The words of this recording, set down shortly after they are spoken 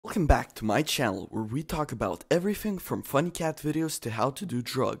Welcome back to my channel where we talk about everything from funny cat videos to how to do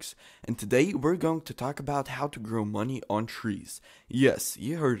drugs. And today we're going to talk about how to grow money on trees. Yes,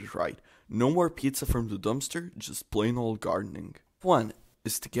 you heard it right. No more pizza from the dumpster, just plain old gardening. 1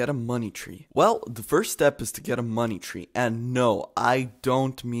 is to get a money tree. Well, the first step is to get a money tree. And no, I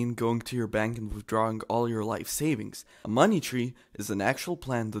don't mean going to your bank and withdrawing all your life savings. A money tree is an actual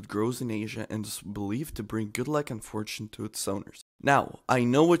plant that grows in Asia and is believed to bring good luck and fortune to its owners. Now, I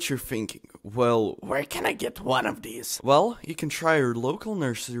know what you're thinking. Well, where can I get one of these? Well, you can try your local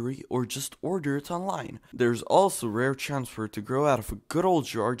nursery or just order it online. There's also rare chance for it to grow out of a good old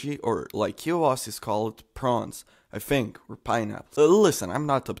Georgie, or like you Aussies call it, prawns, I think, or pineapples. Listen, I'm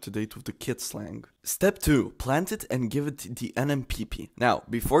not up to date with the kid slang. Step 2, plant it and give it the NMPP. Now,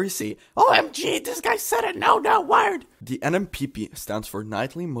 before you say, OMG, this guy said it, no word! The NMPP stands for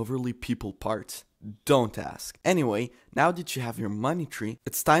Nightly Motherly People Parts. Don't ask. Anyway, now that you have your money tree,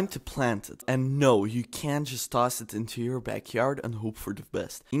 it's time to plant it. And no, you can't just toss it into your backyard and hope for the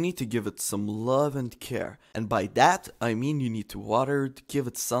best. You need to give it some love and care. And by that, I mean you need to water it, give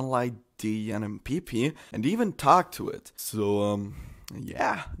it sunlight, the NMPP, and even talk to it. So,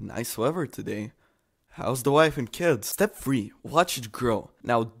 yeah, nice weather today. How's the wife and kids? Step 3, watch it grow.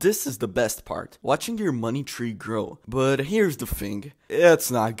 Now this is the best part, watching your money tree grow. But here's the thing,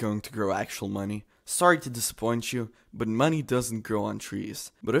 it's not going to grow actual money. Sorry to disappoint you, but money doesn't grow on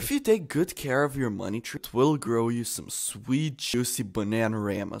trees. But if you take good care of your money tree, it will grow you some sweet, juicy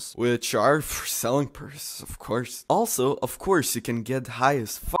bananaramas, which are for selling purposes, of course. Also, of course, you can get high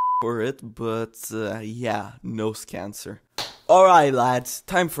as f for it, but yeah, nose cancer. Alright lads,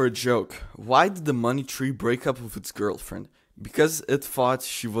 time for a joke. Why did the money tree break up with its girlfriend? Because it thought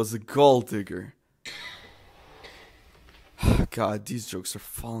she was a gold digger. God, these jokes are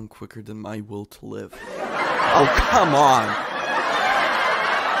falling quicker than my will to live. Oh, come on!